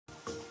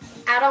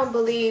I don't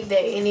believe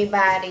that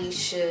anybody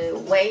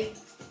should wait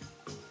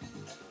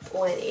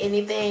on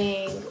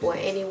anything or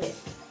anyone.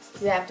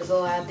 You have to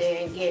go out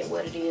there and get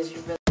what it is you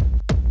really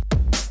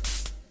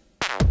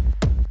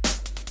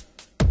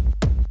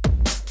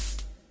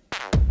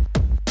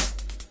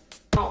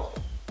want.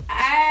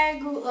 I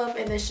grew up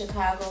in the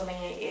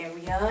Chicagoland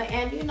area,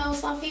 and you know,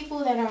 some people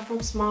that are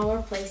from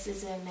smaller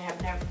places and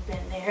have never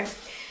been there,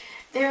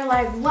 they're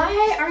like,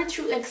 why aren't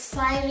you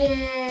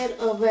excited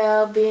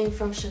about being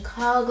from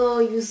Chicago?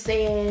 You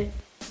said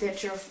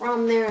that you're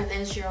from there and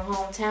that's your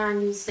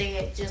hometown. You say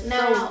it just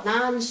so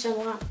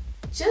nonchalant.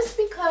 Just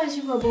because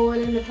you were born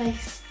in the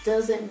place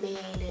doesn't mean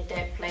that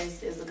that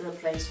place is a good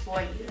place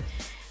for you.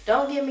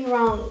 Don't get me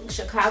wrong,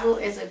 Chicago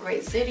is a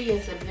great city.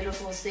 It's a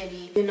beautiful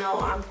city. You know,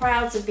 I'm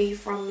proud to be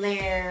from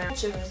there.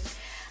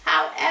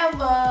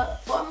 However,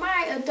 for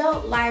my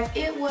adult life,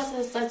 it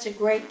wasn't such a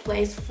great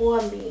place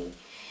for me.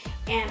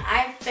 And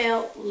I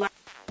felt like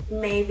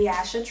maybe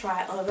I should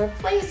try other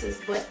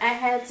places, but I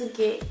had to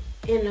get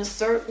in a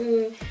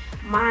certain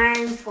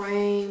mind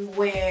frame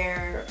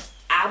where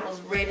I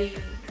was ready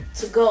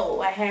to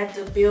go. I had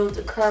to build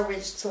the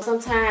courage to.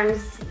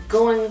 Sometimes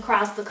going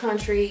across the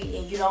country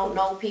and you don't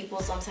know people,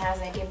 sometimes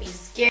that can be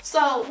scary.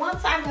 So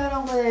once I got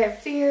over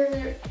that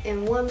fear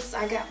and once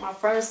I got my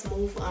first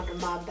move under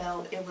my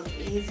belt, it was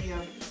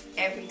easier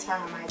every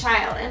time I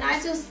tried. And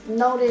I just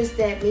noticed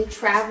that me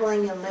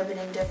traveling and living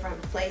in different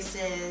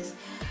places,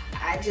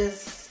 I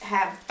just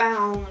have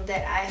found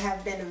that I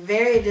have been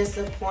very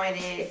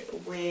disappointed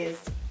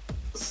with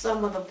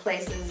some of the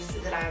places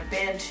that I've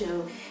been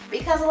to,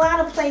 because a lot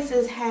of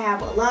places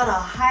have a lot of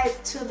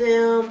hype to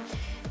them,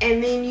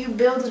 and then you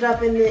build it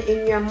up in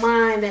your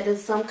mind that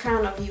it's some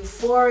kind of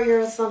euphoria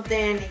or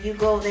something, and you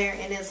go there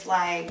and it's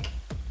like,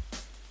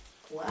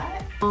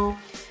 what?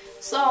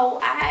 So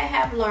I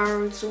have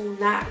learned to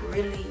not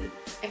really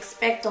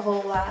expect a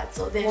whole lot,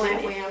 so then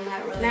that way I'm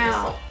not really.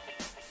 Now,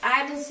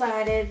 I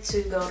decided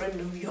to go to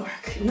New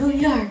York. New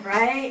York,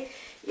 right?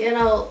 You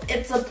know,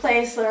 it's a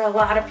place where a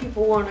lot of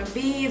people want to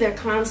be. They're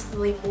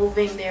constantly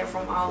moving there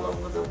from all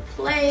over the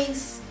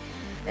place.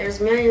 There's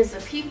millions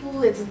of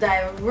people. It's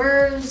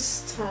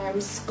diverse.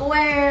 Times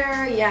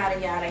Square, yada,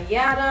 yada,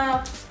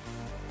 yada.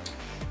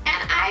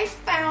 And I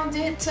found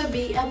it to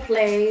be a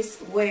place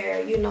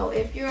where, you know,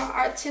 if you're an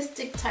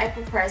artistic type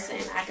of person,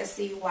 I can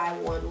see why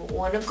one would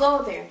want to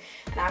go there.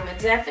 And I'm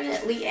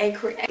definitely a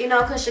creator, you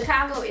know, because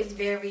Chicago is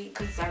very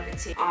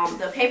conservative.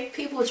 The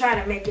people try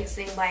to make it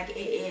seem like it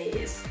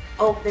is,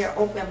 they're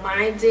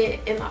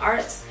open-minded in the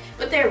arts,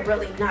 but they're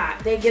really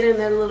not. They get in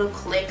their little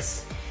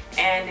cliques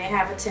and they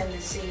have a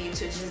tendency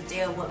to just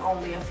deal with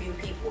only a few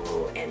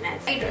people, and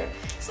that's later.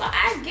 So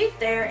I get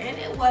there and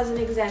it wasn't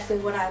exactly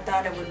what I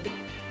thought it would be.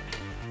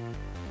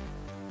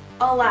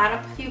 A lot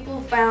of people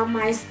found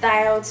my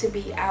style to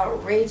be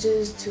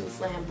outrageous, too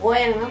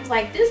flamboyant, and I was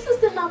like, this is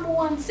the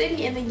 #1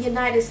 city in the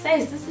United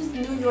States. This is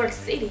New York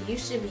City. You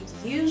should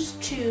be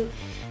used to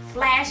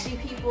flashy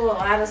people. A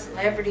lot of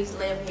celebrities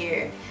live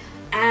here.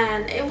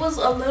 And it was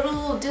a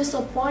little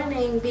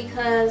disappointing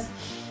because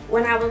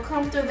when I would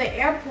come through the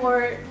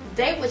airport,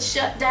 they would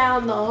shut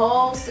down the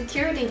whole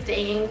security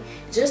thing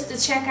just to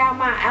check out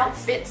my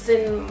outfits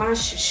and my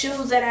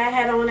shoes that I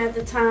had on at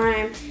the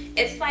time.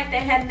 It's like they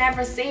had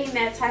never seen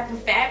that type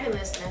of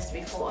fabulousness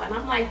before. And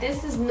I'm like,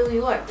 this is New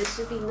York. This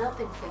should be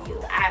nothing for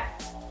you.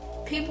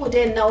 People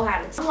didn't know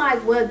how to. I'm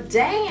like, well,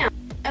 damn.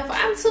 If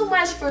I'm too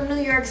much for New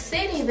York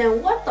City,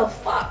 then what the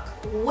fuck?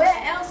 Where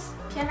else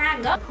can I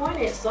go?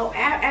 So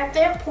at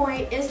that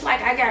point, it's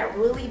like I got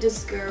really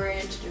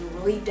discouraged and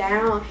really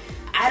down.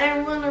 I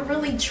didn't want to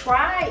really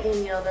try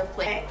any other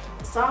place.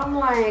 So I'm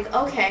like,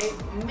 okay,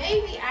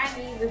 maybe I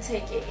need to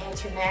take it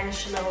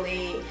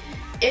internationally.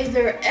 Is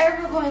there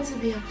ever going to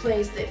be a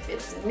place that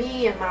fits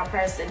me and my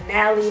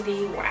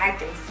personality where I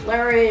can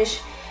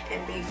flourish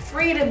and be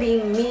free to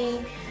be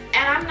me?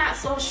 And I'm not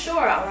so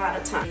sure a lot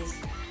of times.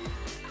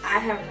 I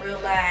have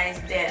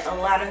realized that a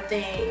lot of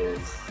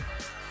things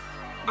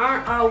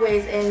aren't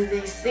always as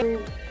they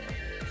seem.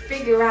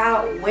 Figure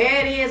out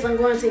where it is I'm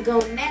going to go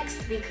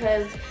next,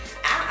 because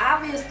I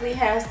obviously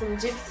have some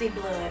gypsy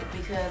blood,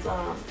 because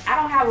I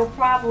don't have a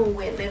problem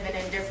with living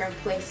in different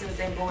places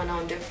and going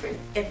on different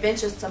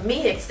adventures. To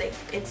me, it's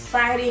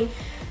exciting.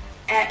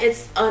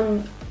 It's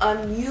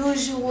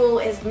unusual.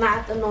 It's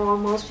not the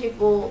norm. Most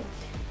people,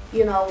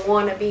 you know,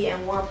 want to be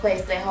in one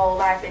place their whole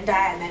life and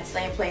die in that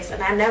same place.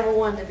 And I never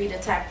wanted to be the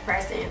type of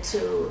person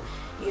to,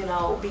 you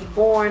know, be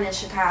born in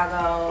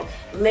Chicago,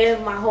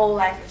 live my whole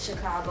life in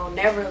Chicago,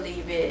 never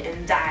leave it,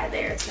 and die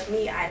there. To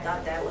me, I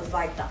thought that was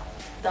like the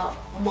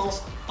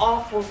most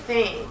awful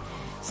thing.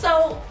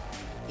 So,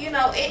 you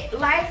know,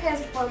 life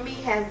has, for me,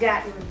 has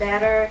gotten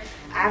better.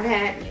 I've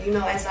had, you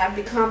know, as I've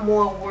become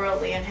more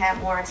worldly and have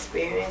more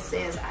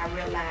experiences, I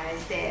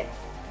realized that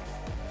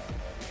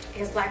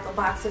it's like a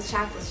box of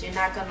chocolates. You're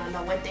not gonna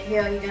know what the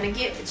hell you're gonna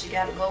get, but you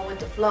gotta go with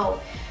the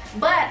flow.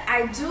 But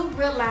I do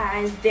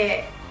realize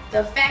that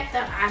the fact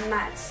that I'm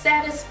not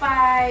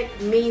satisfied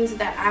means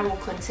that I will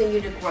continue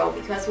to grow,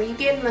 because when you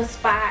get in a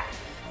spot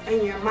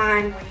in your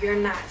mind where you're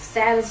not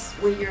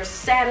where you're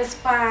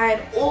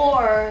satisfied,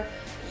 or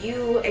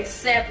you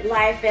accept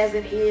life as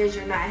it is.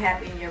 You're not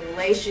happy in your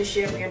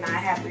relationship, you're not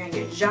happy in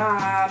your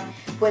job,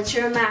 but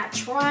you're not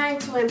trying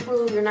to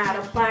improve, you're not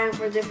applying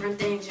for different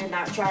things, you're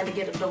not trying to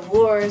get a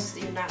divorce,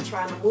 you're not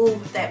trying to move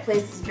if that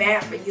place is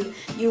bad for you,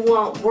 you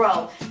won't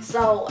grow.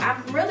 So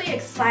I'm really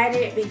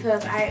excited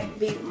because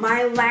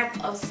my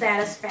lack of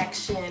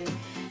satisfaction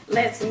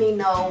lets me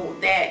know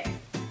that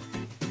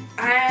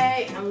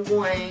I am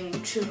going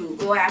to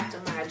go after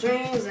my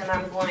dreams, and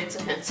I'm going to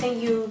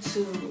continue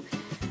to,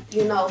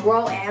 you know,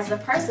 grow as a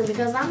person,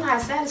 because I'm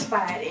not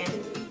satisfied. And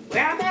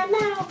where I'm at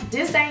now,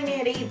 this ain't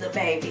it either,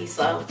 baby.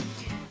 So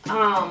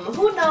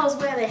who knows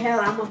where the hell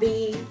I'm gonna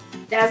be.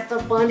 That's the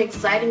fun,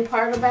 exciting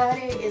part about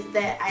it, is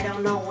that I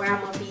don't know where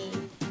I'm gonna be.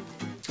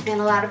 And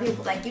a lot of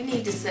people like, you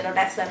need to settle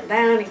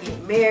down and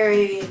get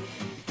married,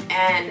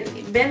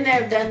 and been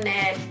there, done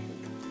that.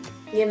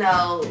 You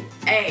know,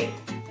 hey,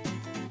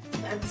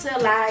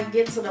 until I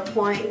get to the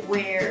point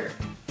where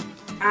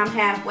I'm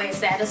halfway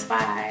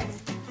satisfied,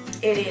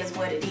 it is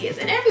what it is.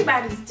 And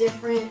everybody's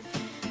different.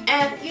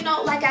 And, you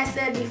know, like I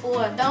said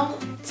before,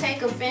 don't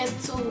take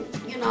offense to,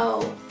 you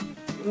know,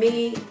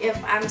 me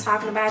if I'm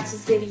talking about your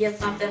city or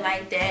something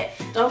like that.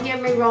 Don't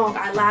get me wrong,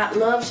 I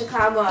love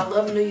Chicago, I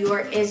love New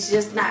York. It's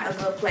just not a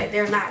good place.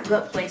 They're not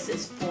good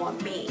places for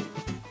me.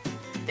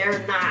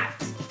 They're not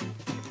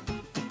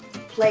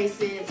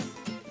places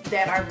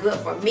that are good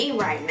for me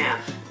right now.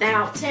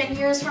 Now, 10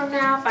 years from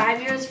now,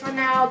 5 years from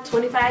now,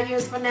 25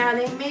 years from now,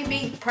 they may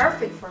be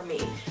perfect for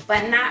me,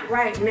 but not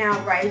right now,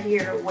 right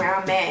here where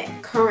I'm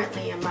at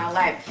currently in my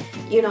life.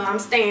 You know, I'm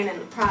staying in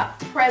the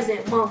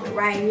present moment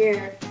right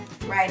here,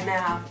 right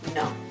now.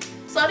 No.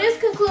 So this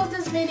concludes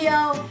this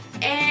video,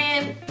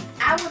 and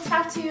I will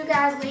talk to you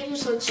guys later.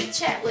 So chit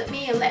chat with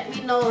me and let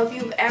me know if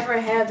you've ever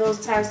had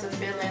those types of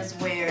feelings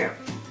where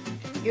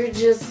you're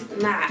just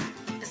not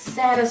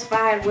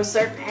satisfied with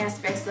certain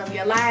aspects of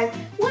your life.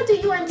 What do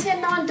you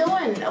intend on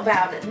doing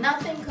about it?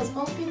 Nothing, because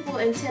most people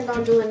intend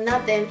on doing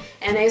nothing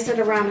and they sit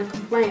around and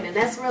complain, and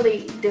that's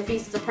really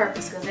defeats the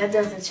purpose, because that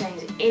doesn't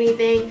change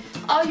anything.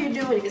 All you're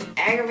doing is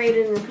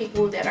aggravating the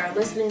people that are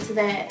listening to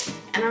that,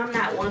 and I'm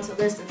not one to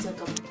listen to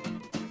complaints.